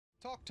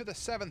Talk to the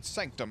seventh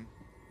sanctum.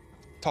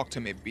 Talk to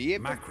me,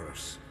 babe.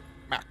 MACROS.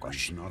 MACROS.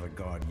 He's not a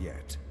god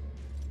yet.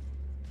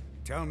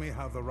 Tell me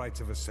how the rites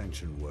of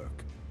ascension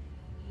work.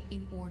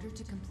 In order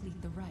to complete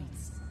the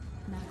rites,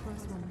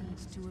 MACROS will need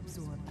to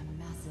absorb a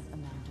massive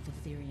amount of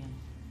Ethereum.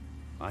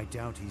 I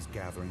doubt he's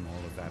gathering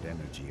all of that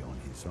energy on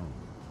his own.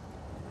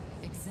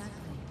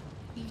 Exactly.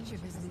 Each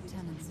of his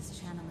lieutenants is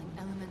channeling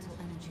elemental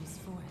energies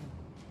for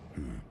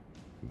him.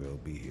 They'll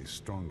be his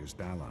strongest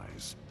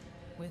allies.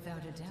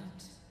 Without a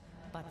doubt.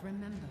 But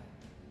remember,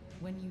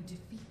 when you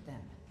defeat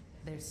them,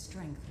 their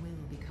strength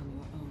will become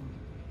your own.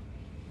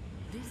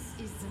 This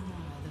is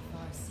Zamora the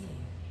Farseer.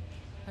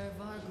 Her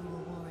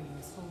Vargul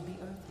warriors hold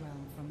the Earth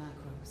Realm for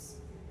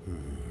MACROS.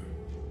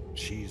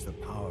 She's the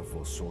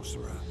powerful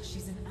sorcerer.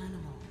 She's an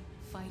animal,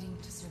 fighting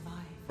to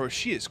survive. Bro,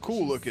 she is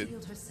cool looking. She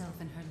sealed herself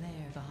in her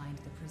lair behind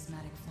the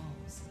prismatic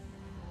falls.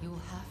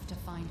 You'll have to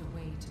find a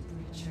way to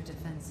breach her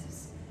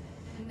defenses.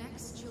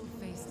 Next, you'll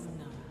face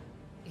Lunara.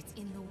 It's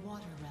in the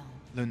water realm.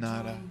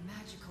 Lunara. Drawing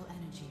magical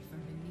energy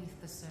from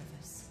beneath the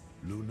surface.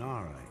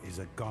 Lunara is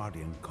a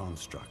guardian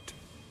construct.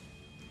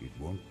 It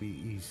won't be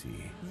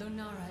easy.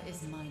 Lunara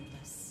is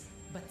mindless,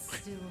 but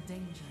still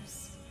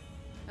dangerous.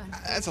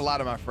 That's a lot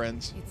of my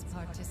friends. Its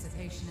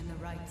participation in the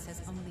rites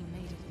has only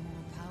made it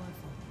more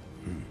powerful.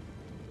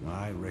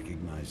 I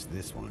recognize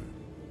this one.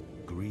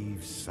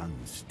 Greaves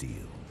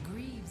Sunsteel.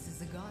 Greaves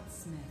is a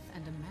godsmith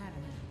and a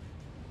madman.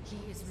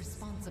 He is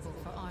responsible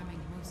for arming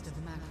most of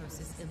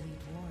MACROS'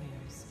 elite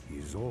warriors.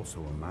 He's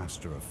also a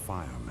master of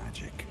fire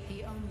magic.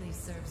 He only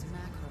serves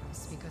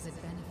MACROS because it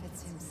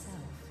benefits himself.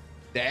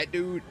 That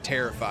dude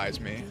terrifies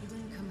me.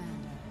 Golden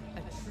Commander,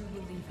 a true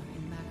believer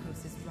in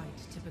MACROS'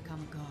 right to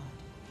become a god.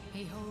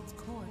 He holds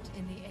court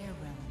in the air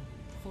realm,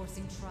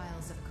 forcing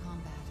trials of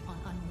combat on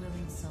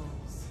unwilling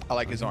souls. I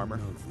like his armor. I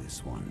know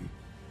this one.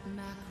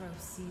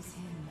 MACROS sees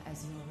him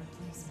as your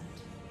replacement.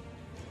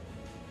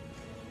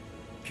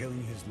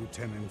 Killing his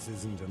lieutenants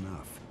isn't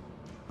enough.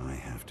 I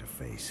have to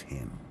face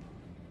him.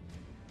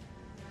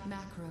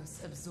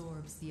 MACROS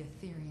absorbs the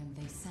Ethereum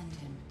they send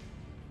him.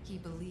 He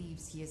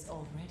believes he is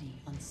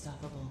already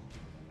unstoppable.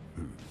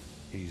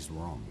 He's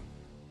wrong.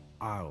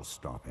 I'll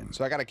stop him.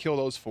 So I gotta kill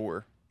those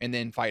 4 and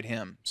then fight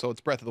him. So it's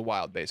Breath of the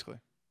Wild, basically.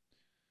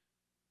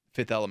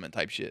 Fifth element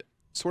type shit.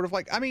 Sort of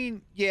like, I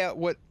mean, yeah,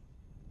 what?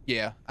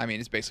 Yeah, I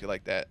mean, it's basically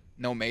like that.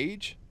 No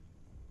mage?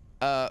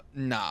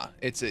 Nah,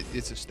 it's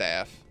a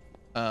staff.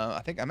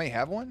 I think I may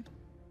have one.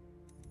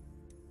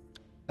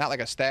 Not like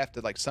a staff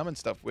to like summon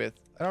stuff with.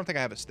 I don't think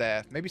I have a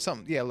staff. Maybe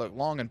something, yeah, look,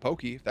 long and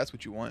pokey, if that's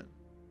what you want.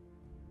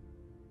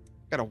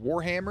 Got a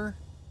warhammer,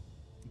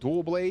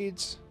 dual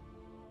blades,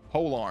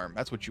 pole arm.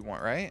 That's what you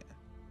want, right?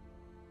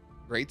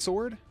 Great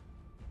sword.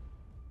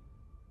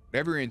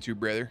 Whatever you're into,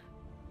 brother.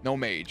 No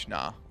mage,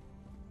 nah.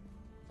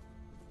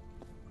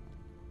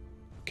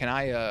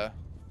 Can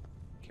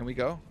we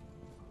go?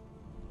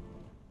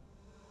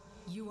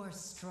 You are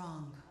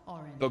strong,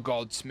 Orin. The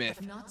Goldsmith.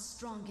 But not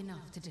strong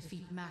enough to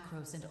defeat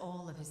MACROS and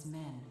all of his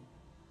men.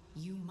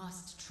 You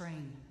must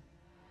train.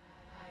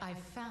 I've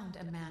found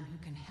a man who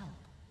can help.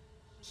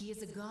 He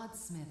is a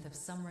godsmith of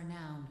some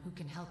renown who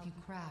can help you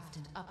craft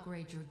and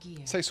upgrade your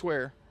gear. Say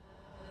swear.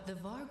 The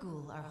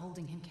Vargul are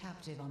holding him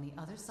captive on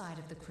the other side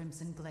of the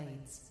Crimson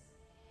Glades.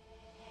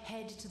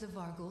 Head to the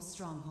Vargul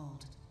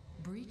stronghold,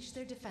 breach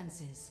their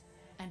defenses,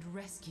 and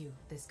rescue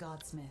this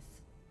godsmith.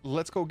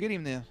 Let's go get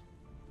him then.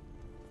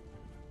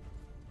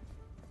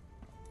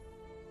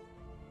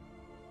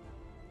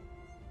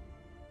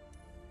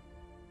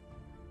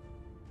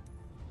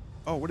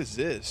 Oh, what is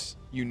this?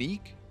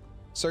 Unique?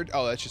 Search.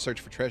 Oh, that's just search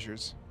for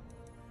treasures.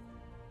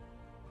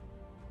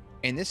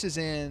 And this is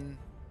in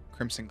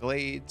Crimson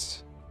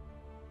Glades.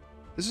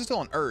 This is still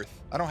on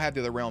Earth. I don't have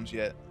the other realms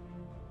yet.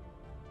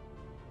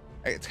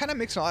 It's kind of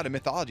mixing a lot of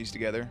mythologies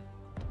together.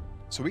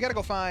 So we got to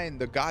go find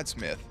the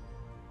Godsmith.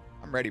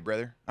 I'm ready,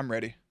 brother. I'm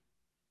ready.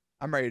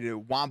 I'm ready to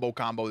wombo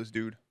combo this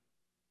dude.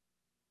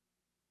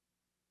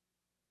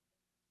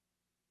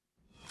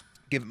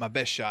 Give it my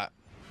best shot.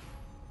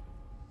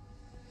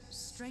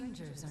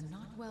 Strangers are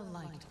not well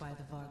liked by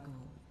the Vargul.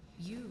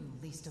 You,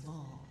 least of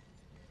all.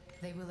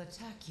 They will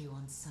attack you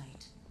on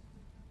sight.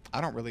 I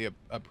don't really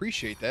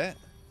appreciate that.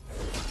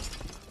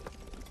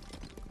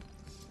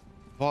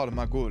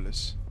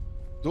 Varmagulis.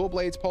 Dual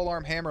blades,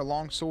 polearm, hammer,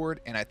 long sword,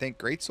 and I think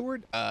great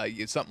sword?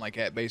 It's something like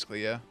that,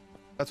 basically, yeah.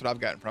 That's what I've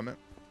gotten from it.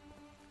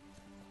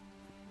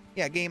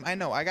 Yeah, game, I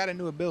know. I got a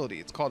new ability.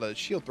 It's called a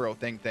shield throw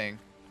thing.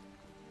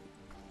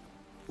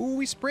 Ooh,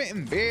 we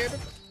sprinting, babe.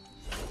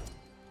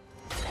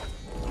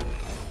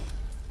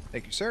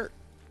 Thank you, sir.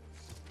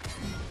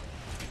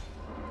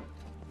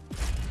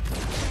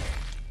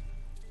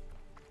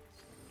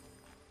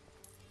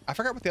 I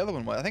forgot what the other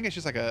one was. I think it's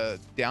just like a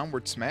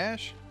downward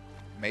smash.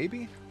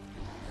 Maybe?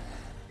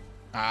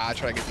 I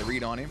try to get the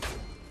read on him.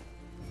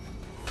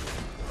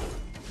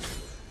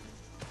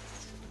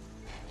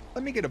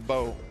 Let me get a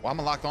bow. Well, I'm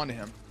locked onto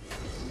him.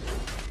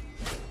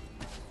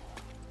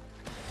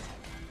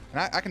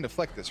 And I can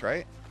deflect this,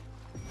 right?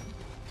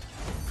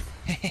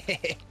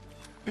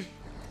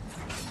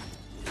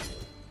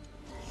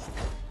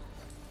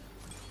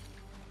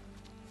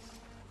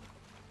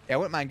 Yeah, I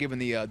wouldn't mind giving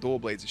the dual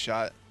blades a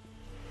shot.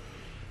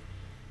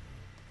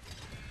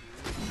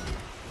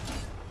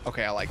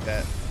 Okay, I like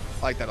that.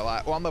 I like that a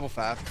lot. Well, I'm level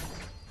 5.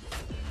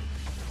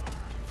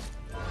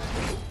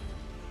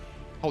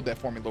 Hold that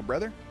for me, little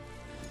brother.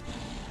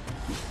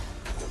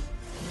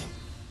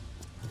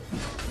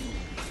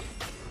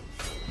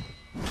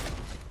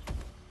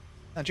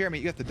 Now, Jeremy,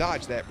 you have to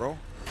dodge that, bro.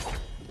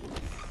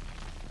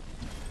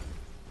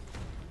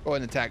 Go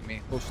ahead and attack me,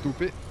 little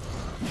stupid.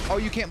 Oh,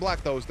 you can't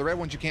block those. The red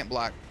ones you can't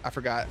block. I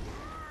forgot.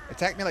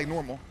 Attack me like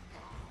normal.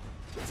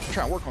 I'm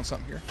trying to work on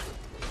something here.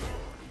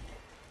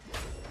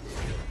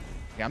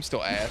 Yeah, I'm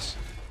still ass.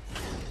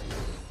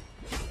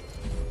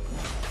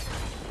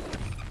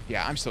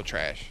 Yeah, I'm still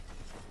trash.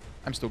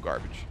 I'm still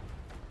garbage.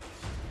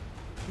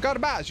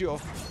 Garbage,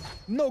 yo.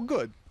 No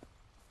good.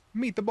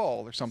 Meet the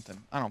ball or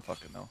something. I don't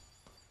fucking know.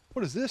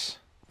 What is this?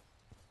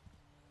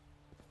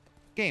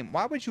 Game,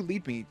 why would you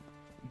lead me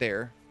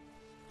there?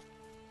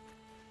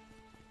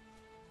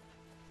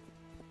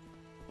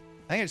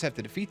 I think I just have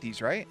to defeat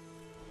these, right?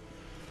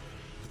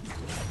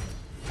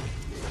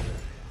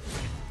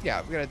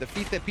 Yeah, we gotta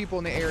defeat the people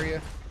in the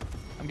area.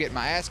 I'm getting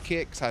my ass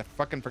kicked because I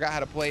fucking forgot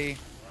how to play.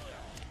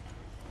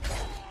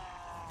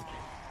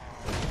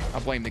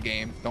 I'll blame the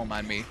game. Don't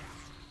mind me.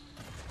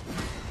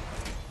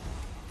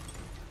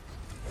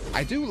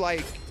 I do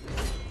like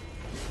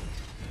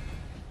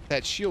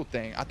that shield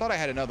thing. I thought I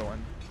had another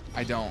one.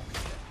 I don't.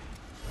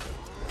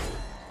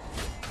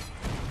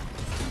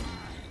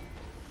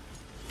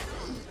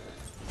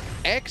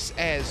 X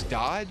as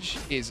dodge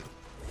is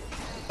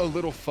a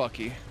little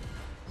fucky.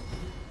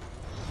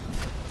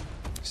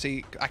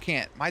 See, I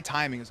can't. My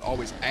timing is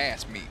always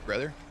ass meat,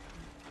 brother.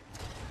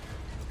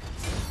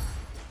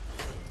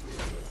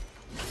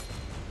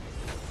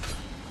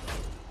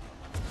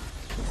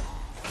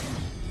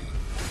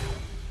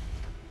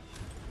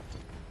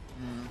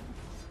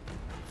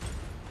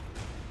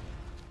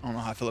 I don't know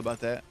how I feel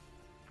about that.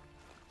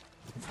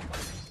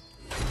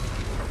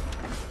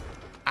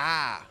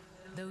 Ah.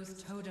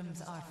 Those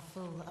totems are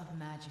full of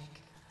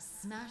magic.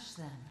 Smash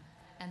them,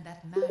 and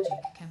that magic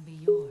can be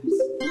yours.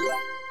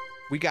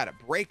 We gotta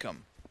break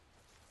them.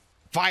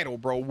 Vital,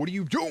 bro. What are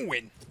you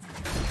doing?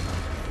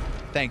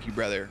 Thank you,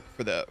 brother,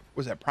 for the...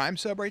 Was that Prime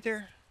sub right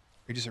there?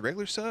 Or just a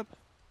regular sub?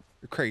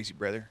 You're crazy,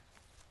 brother.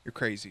 You're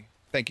crazy.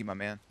 Thank you, my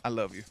man. I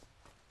love you.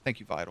 Thank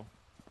you, Vital.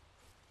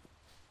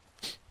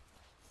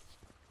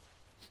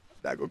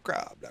 Not gonna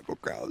cry. I'm not gonna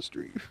cry on the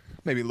stream.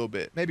 Maybe a little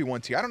bit. Maybe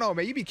one tear. I don't know,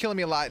 man. You be killing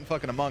me a lot in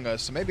fucking Among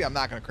Us, so maybe I'm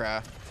not gonna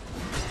cry.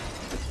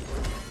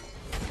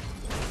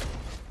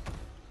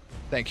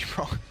 Thank you,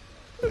 bro.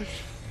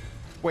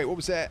 Wait, what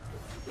was that?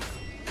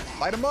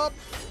 Light him up.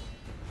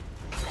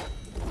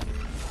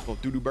 Little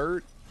doo-doo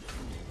bird.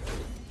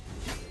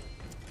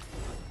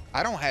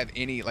 I don't have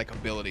any, like,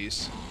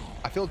 abilities.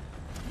 I feel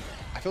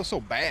so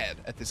bad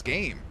at this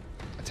game.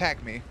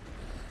 Attack me.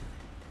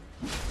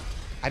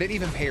 I didn't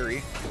even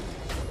parry.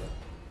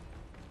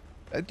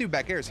 That dude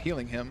back there is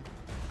healing him.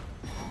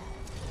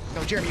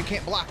 No, Jeremy, you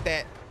can't block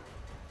that.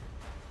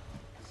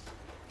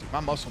 My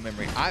muscle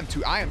memory. I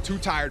am too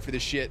tired for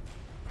this shit.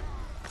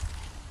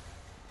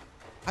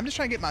 I'm just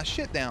trying to get my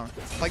shit down.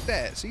 Like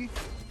that, see?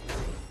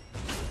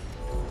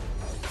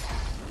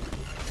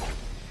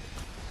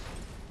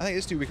 I think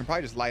this dude we can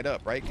probably just light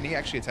up, right? Can he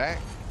actually attack?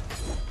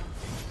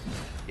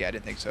 Yeah, I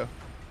didn't think so.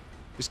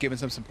 Just giving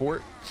some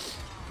support.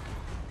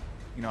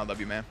 You know I love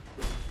you, man.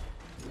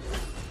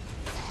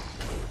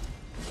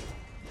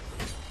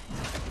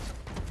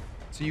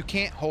 So you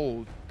can't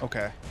hold.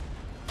 Okay.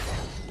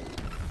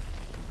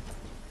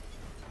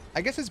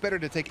 I guess it's better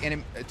to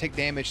take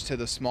damage to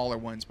the smaller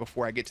ones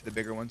before I get to the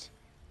bigger ones.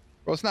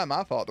 Well, it's not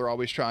my fault. They're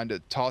always trying to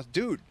toss.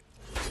 Dude,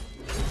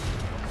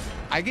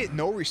 I get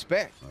no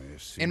respect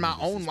in my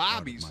own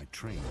lobbies. My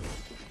training.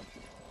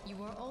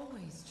 You are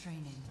always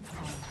training.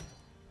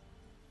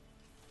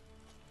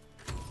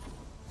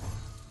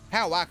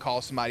 How I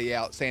call somebody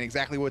out saying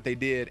exactly what they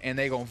did and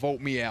they gonna vote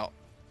me out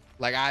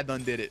like I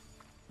done did it.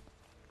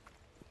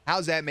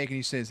 How's that making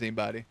any sense to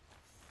anybody?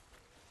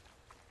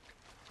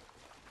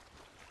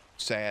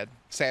 Sad.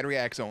 Sad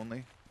reacts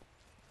only.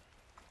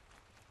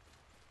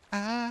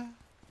 I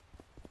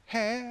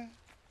had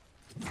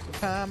the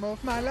time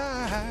of my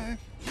life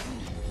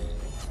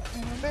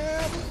and I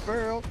never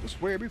felt this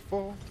way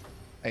before.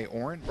 Hey,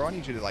 Orin, bro, I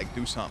need you to, like,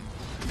 do something.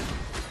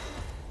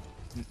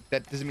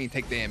 That doesn't mean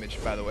take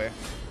damage, by the way.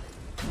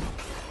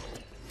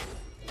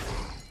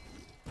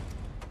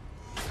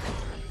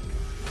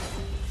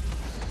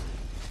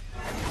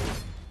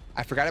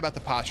 I forgot about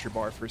the posture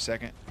bar for a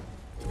second.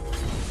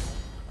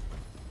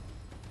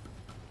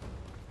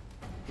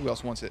 Who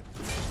else wants it?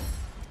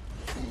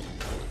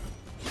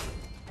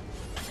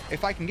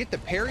 If I can get the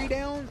parry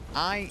down,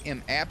 I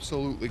am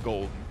absolutely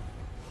golden.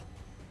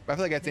 But I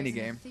feel like that's any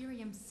game. There's an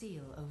Ethereum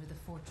seal over the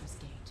fortress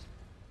gate.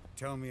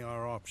 Tell me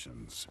our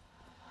options.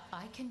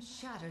 I can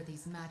shatter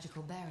these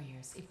magical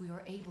barriers if we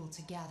are able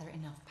to gather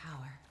enough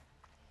power.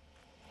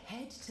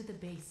 Head to the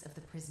base of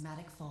the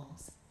Prismatic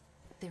Falls.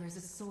 There is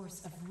a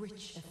source of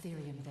rich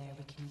Ethereum there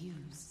we can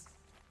use.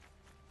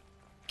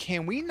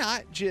 Can we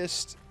not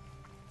just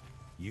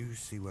You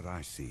see what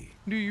I see.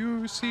 Do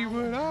you see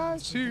what I Within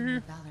see? the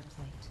Valor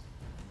Plate.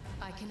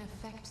 I can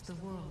affect the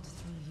world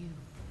through you.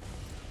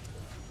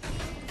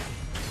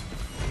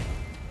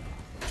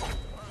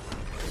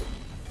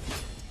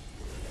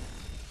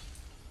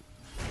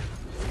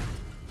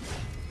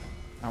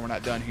 Now we're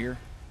not done here.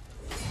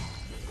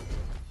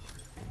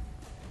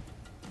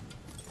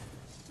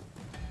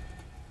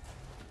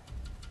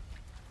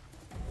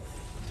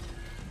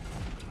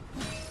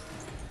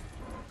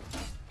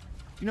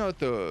 You know that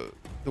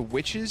the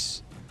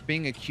witches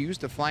being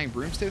accused of flying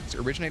broomsticks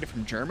originated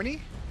from Germany?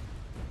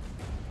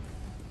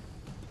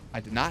 I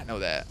did not know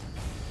that.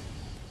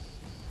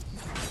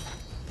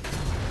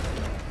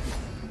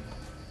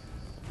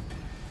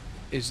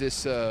 Is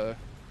this did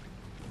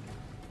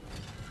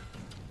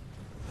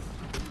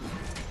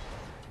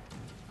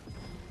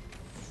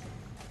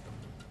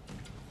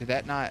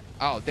that not?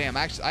 Oh damn,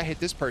 actually I hit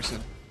this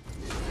person.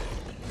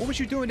 What was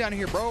you doing down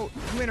here, bro?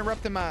 You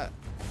interrupted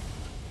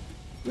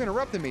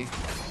me.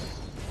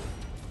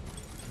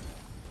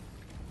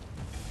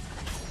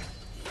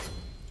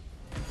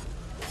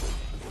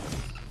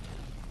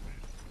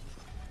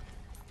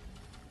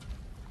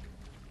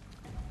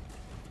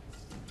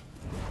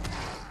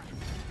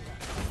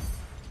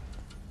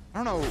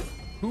 I don't know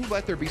who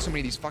let there be so many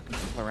of these fucking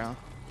people around.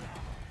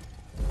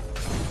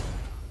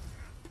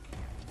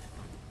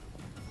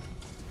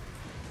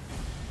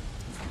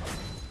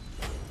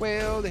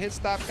 Well, the hits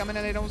stop coming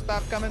and they don't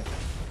stop coming.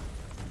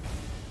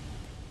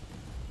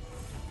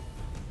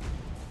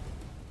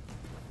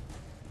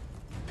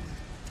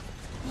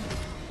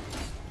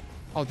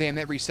 Oh damn,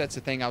 that resets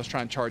the thing I was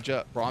trying to charge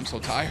up. Bro, I'm so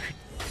tired.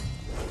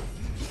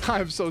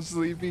 I'm so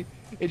sleepy.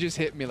 It just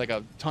hit me like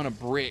a ton of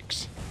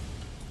bricks.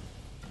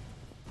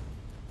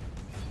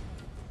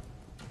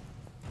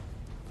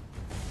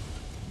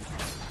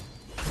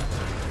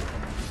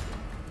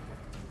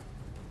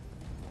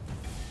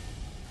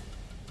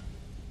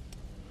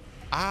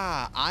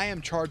 Ah, I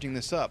am charging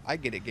this up. I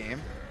get it,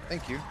 game.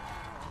 Thank you.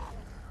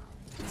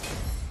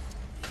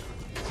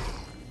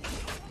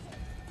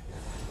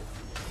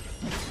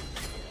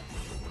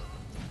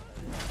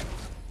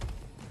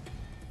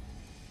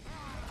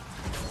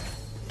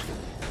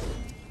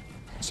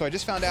 So I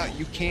just found out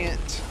you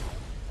can't...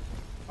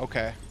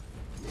 Okay.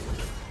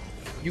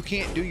 You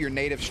can't do your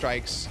native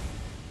strikes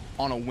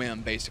on a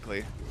whim,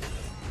 basically.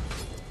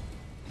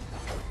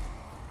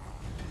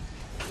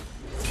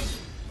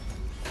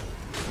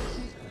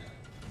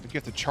 You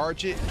have to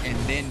charge it and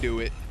then do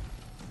it,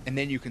 and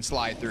then you can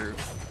slide through.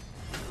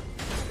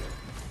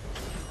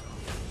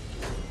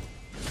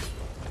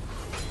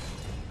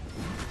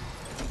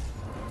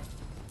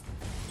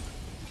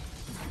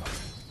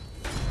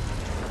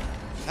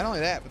 Not only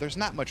that, but there's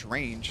not much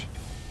range.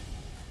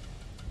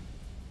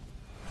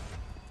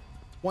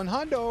 One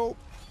hundo.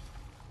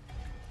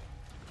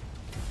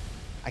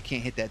 I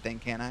can't hit that thing,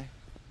 can I?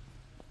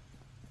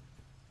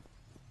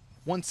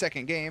 1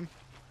 second game.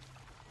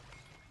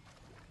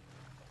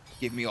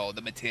 Give me all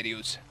the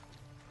materials.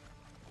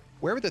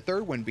 Where would the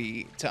third one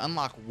be to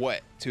unlock what,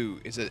 too,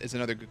 is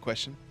another good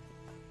question.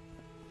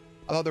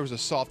 I thought there was a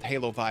soft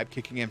Halo vibe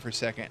kicking in for a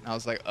second, and I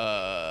was like,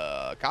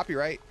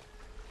 copyright.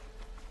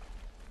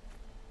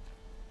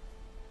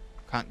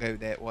 Can't go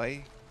that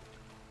way.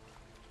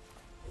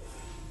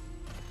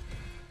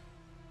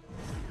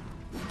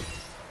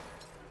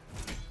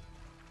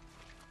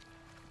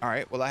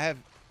 Alright, well I have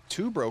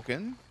 2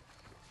 broken.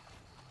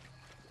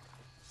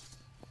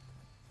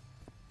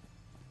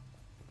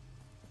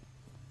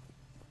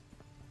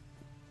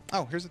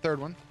 Oh, here's the third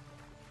one.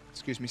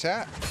 Excuse me,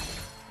 sir.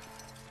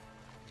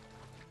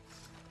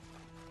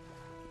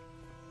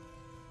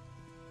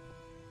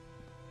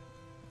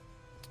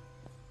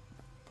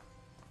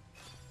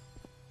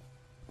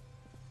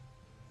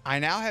 I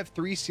now have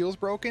 3 seals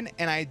broken,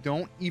 and I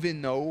don't even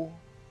know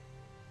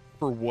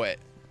for what.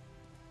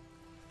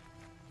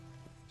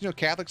 You know,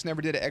 Catholics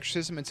never did an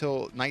exorcism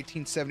until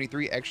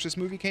 1973 Exorcist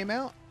movie came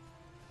out.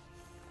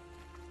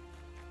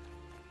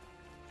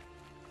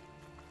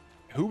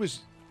 Who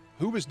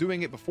was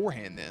doing it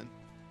beforehand then?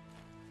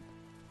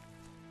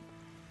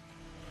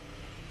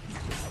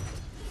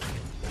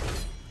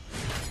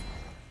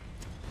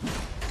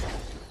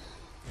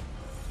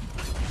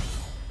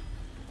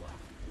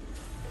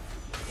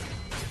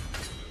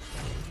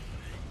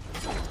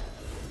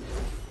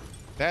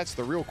 That's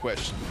the real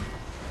question.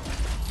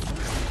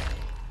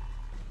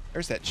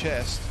 There's that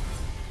chest.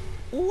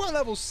 Ooh, I'm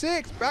level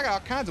 6. But I got all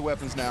kinds of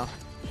weapons now.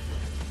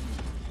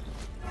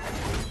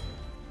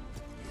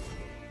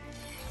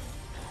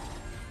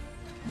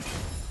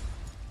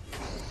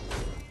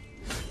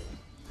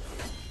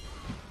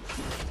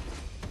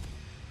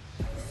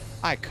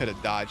 I could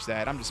have dodged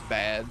that. I'm just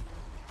bad.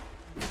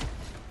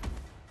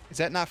 Is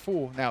that not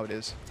full? Now it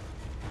is.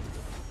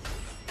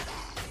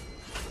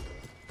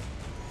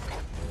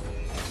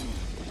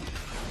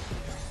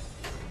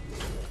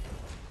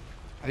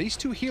 Are these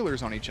 2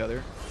 healers on each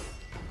other?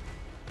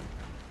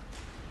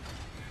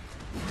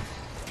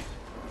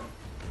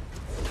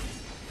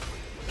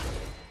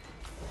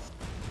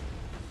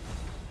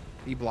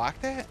 Did he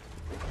block that?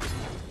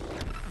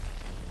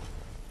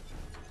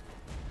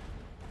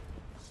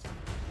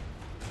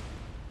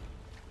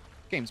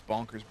 Game's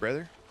bonkers,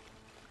 brother.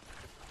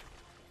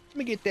 Let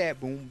me get that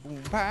boom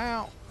boom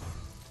pow.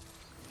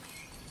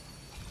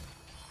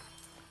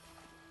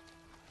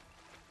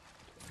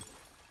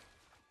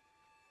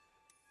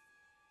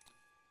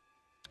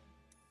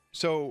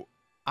 So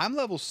I'm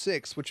level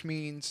 6, which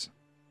means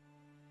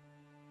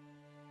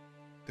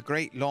the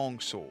Great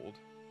Longsword.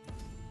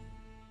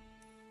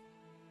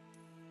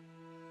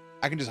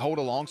 I can just hold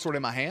a longsword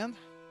in my hand?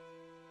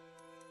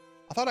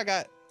 I thought I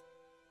got...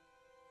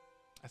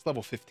 That's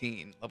level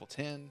 15. Level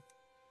 10.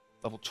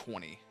 Level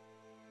 20.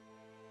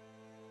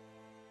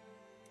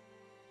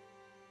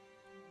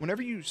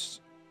 Whenever you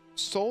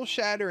soul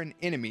shatter an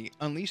enemy,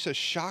 unleash a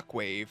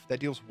shockwave that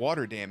deals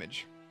water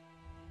damage.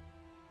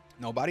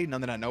 Nobody?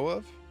 None that I know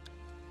of?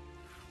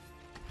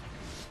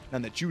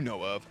 None that you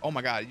know of. Oh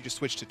my god, you just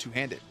switched to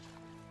two-handed.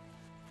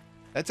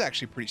 That's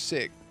actually pretty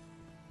sick.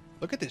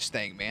 Look at this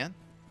thing, man.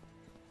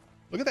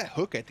 Look at that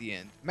hook at the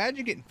end.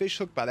 Imagine getting fish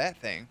hooked by that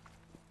thing.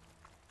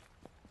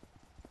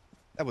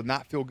 That would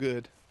not feel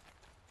good.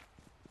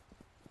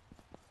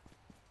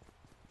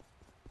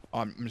 Oh,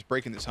 I'm just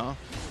breaking this, huh?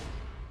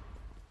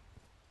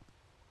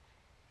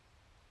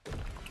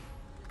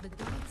 The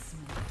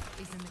guardsmith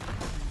is in the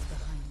caverns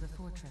behind the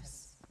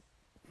fortress.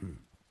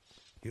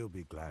 He'll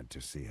be glad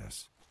to see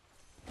us.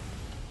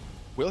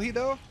 Will he,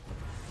 though?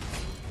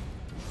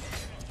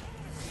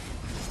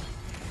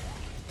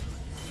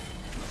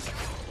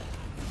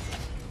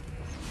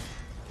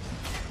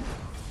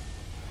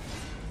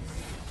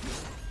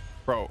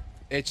 Bro,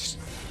 it's...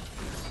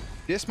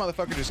 This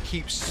motherfucker just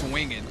keeps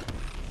swinging.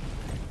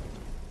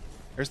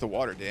 There's the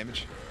water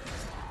damage.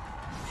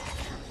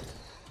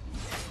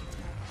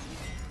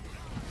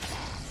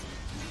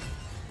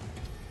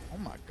 Oh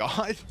my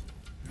god.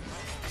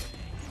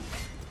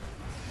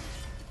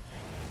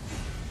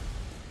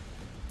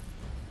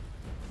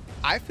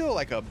 I feel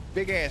like a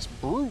big-ass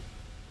brute.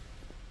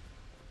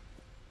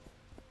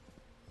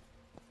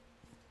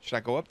 Should I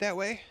go up that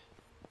way?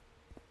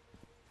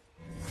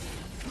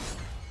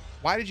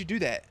 Why did you do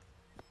that?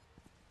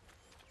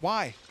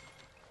 Why?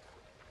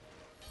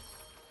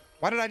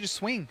 Why did I just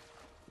swing?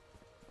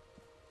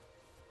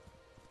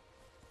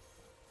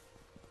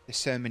 There's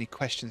so many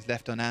questions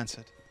left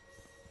unanswered.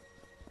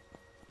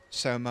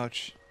 So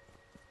much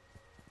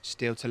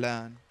still to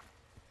learn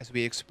as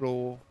we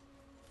explore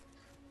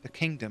the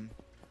kingdom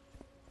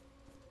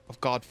of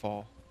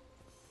Godfall.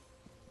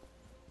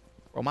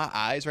 Bro, my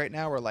eyes right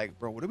now are like,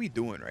 bro, what are we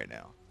doing right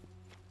now?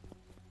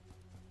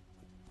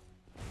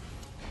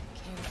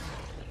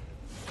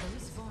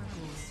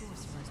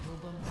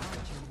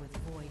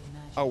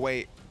 Oh,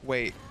 wait.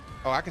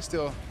 Oh, I can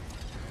still...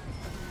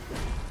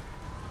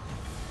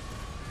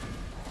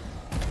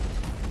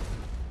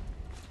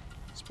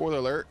 Spoiler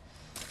alert.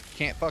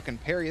 Can't fucking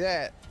parry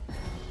that.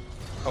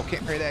 Oh,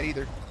 can't parry that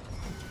either.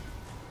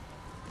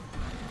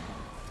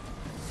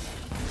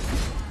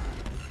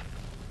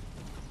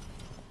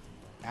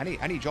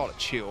 I need y'all to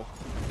chill.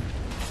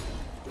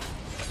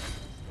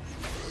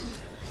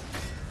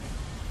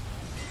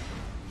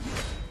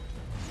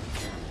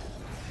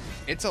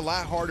 It's a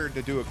lot harder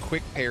to do a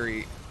quick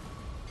parry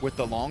with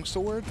the long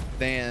sword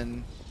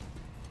than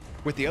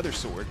with the other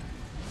sword.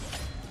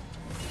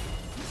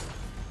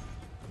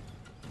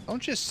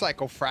 Don't just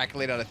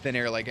psycho-fracculate out of thin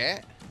air like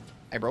that.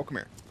 Hey, bro, come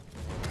here.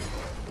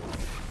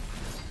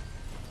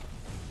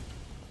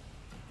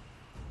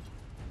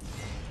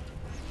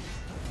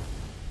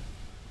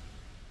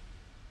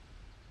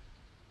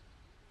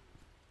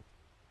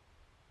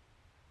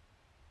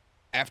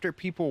 After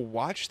people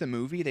watched the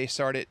movie, they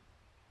started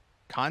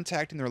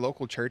contacting their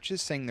local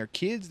churches saying their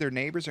kids, their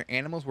neighbors, or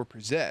animals were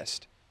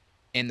possessed.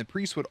 And the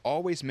priests would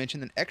always mention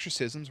that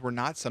exorcisms were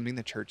not something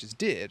the churches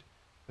did.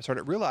 They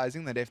started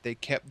realizing that if they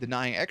kept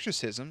denying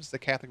exorcisms, the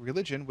Catholic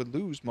religion would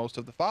lose most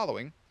of the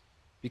following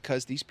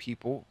because these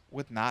people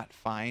would not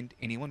find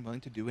anyone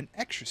willing to do an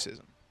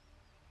exorcism.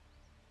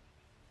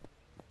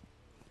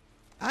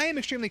 I am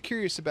extremely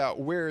curious about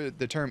where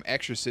the term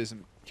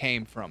exorcism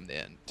came from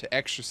then, to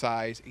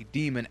exorcise a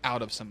demon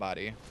out of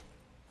somebody.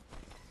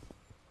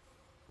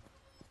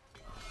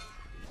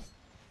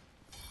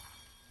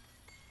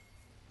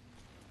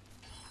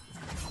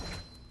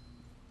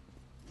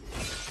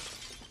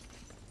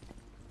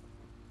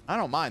 I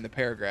don't mind the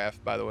paragraph,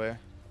 by the way.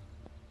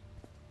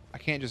 I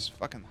can't just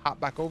fucking hop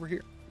back over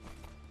here.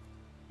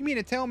 You mean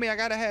to tell me I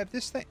gotta have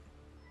this thing?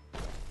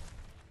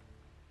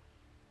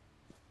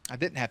 I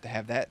didn't have to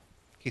have that,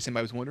 in case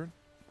anybody was wondering.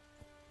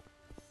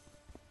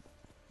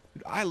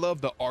 Dude, I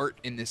love the art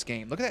in this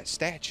game. Look at that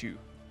statue.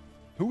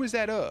 Who is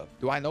that of?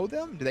 Do I know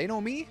them? Do they know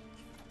me?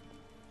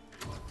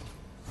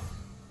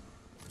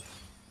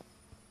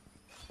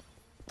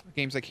 The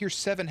game's like, here's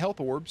 7 health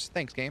orbs.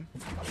 Thanks, game.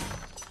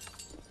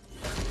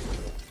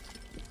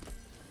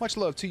 Much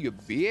love to you,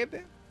 baby.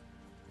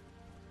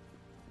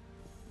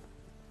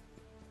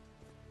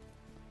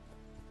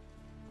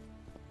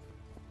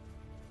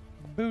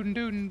 Boodin'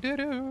 doodin'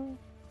 doo-doo.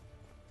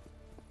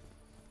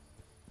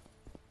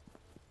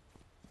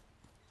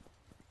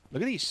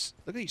 Look at these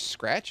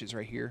scratches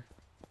right here.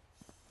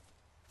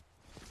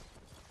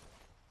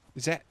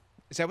 Is that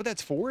Is that what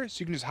that's for? So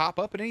you can just hop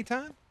up at any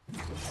time?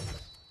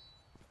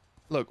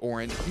 Look,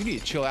 Orin, you need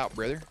to chill out,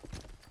 brother.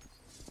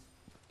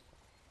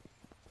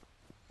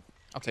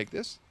 I'll take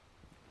this.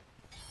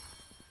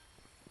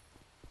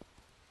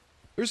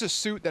 There's a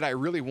suit that I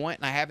really want,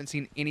 and I haven't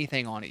seen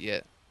anything on it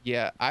yet.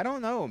 Yeah, I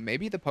don't know.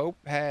 Maybe the Pope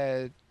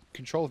had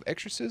control of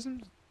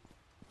exorcisms?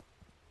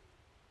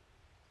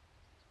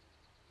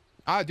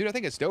 Ah, dude, I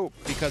think it's dope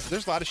because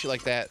there's a lot of shit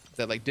like that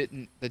like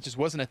that just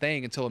wasn't a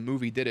thing until a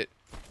movie did it.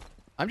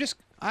 I'm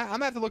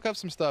gonna have to look up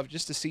some stuff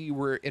just to see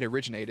where it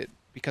originated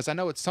because I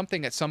know it's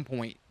something at some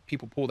point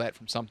people pull that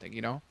from something,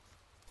 you know?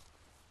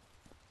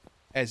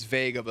 As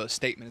vague of a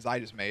statement as I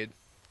just made.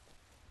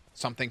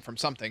 Something from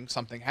something.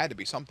 Something had to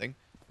be something.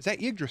 Is that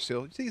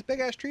Yggdrasil? You see this big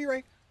ass tree,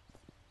 right?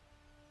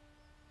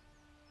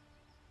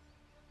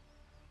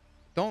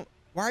 Don't.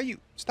 Why are you?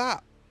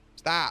 Stop.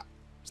 Stop.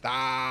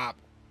 Stop.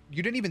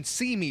 You didn't even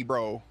see me,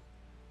 bro.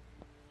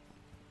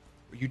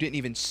 You didn't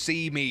even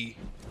see me.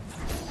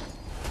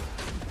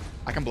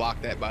 I can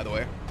block that, by the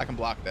way. I can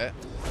block that.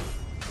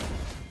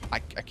 I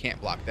can't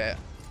block that.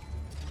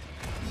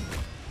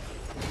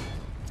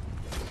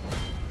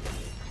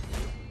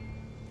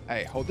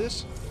 Hey, hold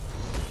this.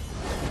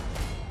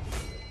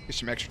 Get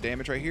some extra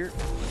damage right here.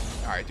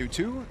 All right, do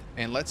 2,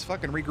 and let's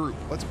fucking regroup.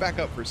 Let's back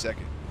up for a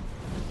second.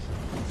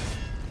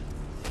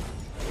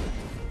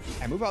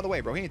 Hey, move out of the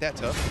way, bro. He ain't that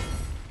tough.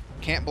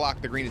 Can't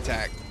block the green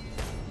attack.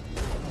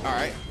 All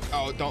right.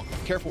 Oh, don't.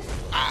 Careful.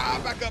 Ah,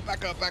 back up,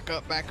 back up, back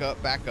up, back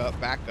up, back up,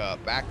 back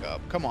up, back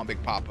up. Come on,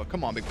 Big Papa.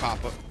 Come on, Big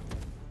Papa.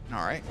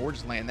 All right, or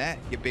just land that,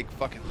 you big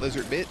fucking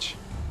lizard bitch.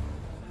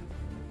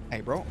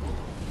 Hey, bro.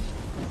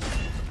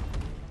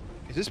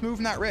 Is this move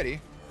not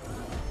ready?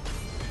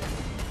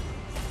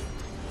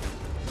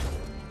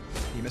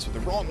 You messed with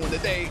the wrong one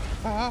today.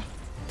 Ah.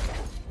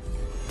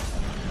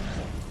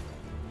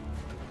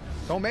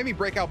 Don't make me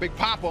break out Big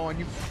Papa on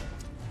you.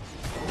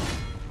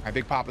 All right,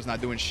 Big Papa's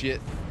not doing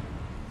shit.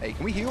 Hey,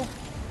 can we heal?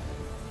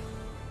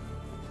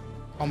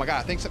 Oh my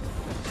god,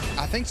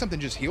 I think something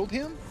just healed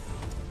him.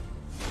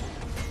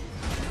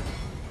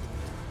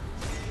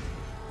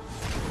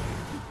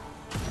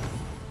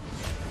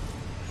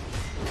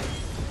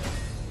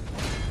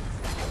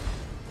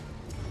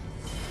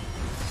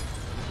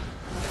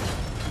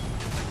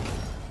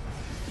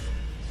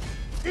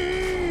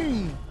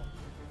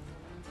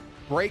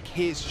 Break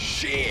his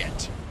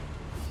shit.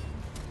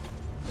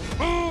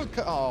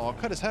 Oh,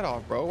 cut his head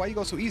off, bro. Why you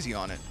go so easy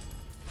on it?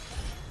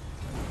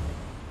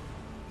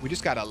 We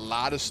just got a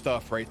lot of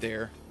stuff right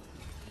there.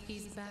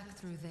 He's back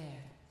through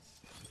there.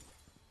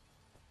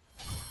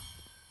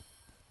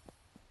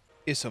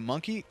 It's a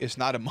monkey? It's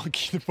not a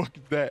monkey. The fuck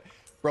is that?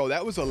 Bro,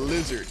 that was a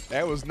lizard.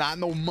 That was not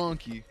no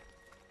monkey.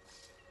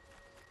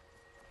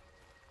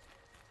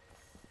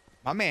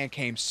 My man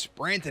came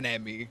sprinting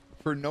at me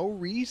for no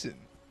reason.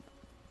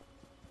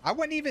 I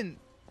wasn't even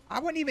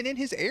in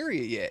his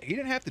area yet. He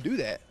didn't have to do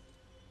that.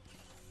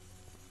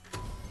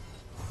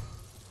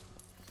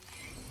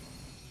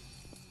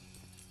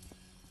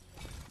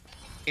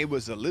 It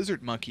was a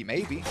lizard monkey,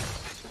 maybe.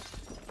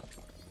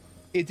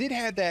 It did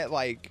have that,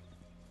 like,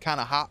 kind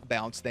of hop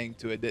bounce thing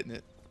to it, didn't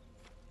it?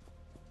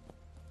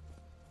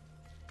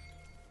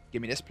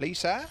 Give me this, please,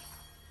 sir.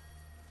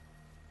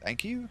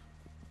 Thank you.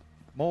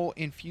 Mole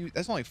infused.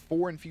 That's only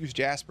 4 infused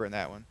jasper in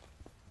that one.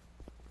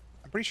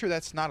 I'm pretty sure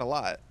that's not a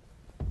lot,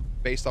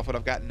 based off what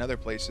I've got in other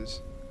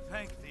places.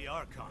 Thank the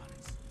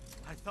Archons.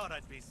 I thought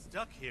I'd be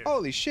stuck here.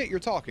 Holy shit, you're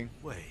talking.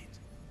 Wait.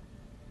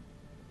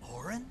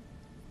 Orin?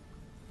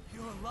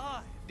 You're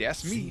alive.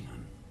 That's me.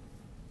 Xenon,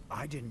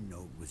 I didn't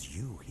know it was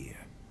you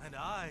here. And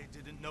I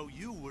didn't know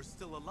you were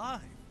still alive.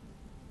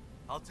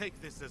 I'll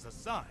take this as a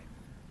sign.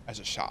 As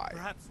a shy.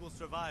 Perhaps we'll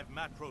survive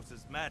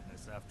MACROS'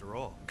 madness after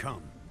all.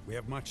 Come, we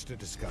have much to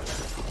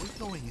discuss. Are we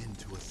going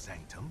into a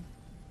sanctum?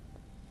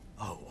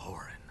 Oh,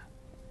 Orin.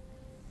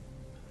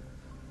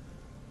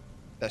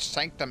 The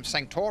Sanctum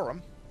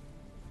Sanctorum.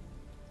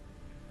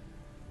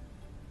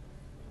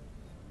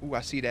 Ooh,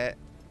 I see that.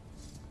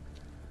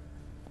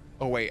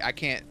 Oh, wait, I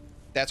can't.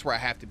 That's where I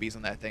have to be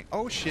on that thing.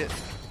 Oh, shit.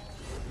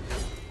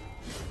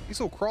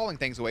 These little crawling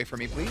things away from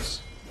me,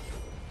 please.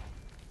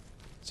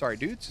 Sorry,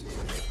 dudes.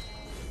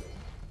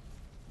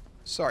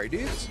 Sorry,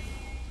 dudes.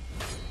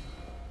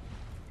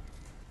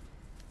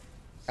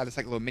 Got this,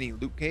 like, little mini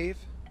loot cave.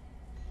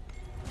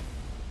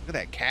 Look at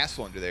that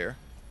castle under there.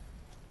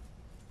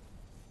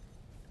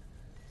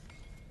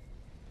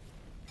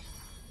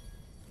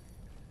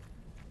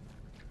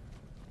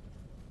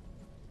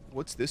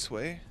 What's this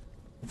way?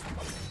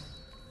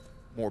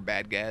 More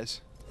bad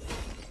guys.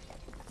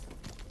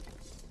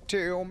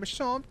 Tell me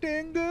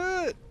something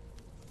good.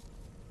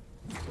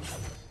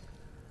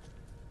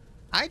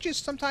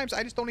 Sometimes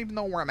I just don't even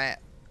know where I'm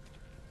at.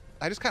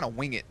 I just kind of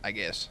wing it, I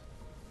guess.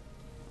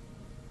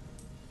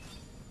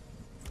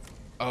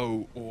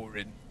 Oh,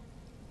 Orin.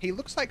 He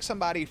looks like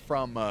somebody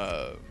from,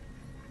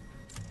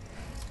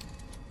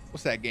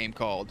 what's that game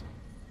called?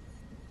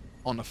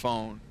 On the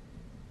phone.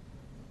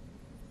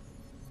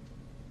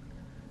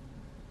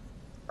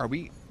 Are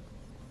we...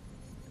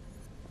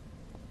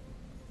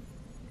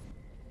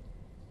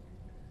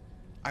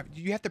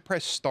 you have to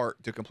press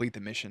start to complete the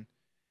mission.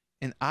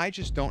 And I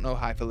just don't know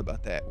how I feel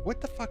about that.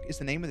 What the fuck is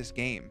the name of this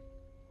game?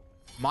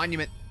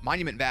 Monument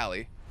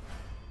Valley.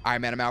 All right,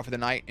 man, I'm out for the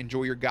night.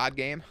 Enjoy your God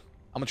game.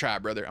 I'm gonna try,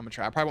 brother. I'm gonna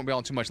try. I probably won't be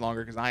on too much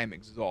longer because I am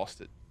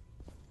exhausted.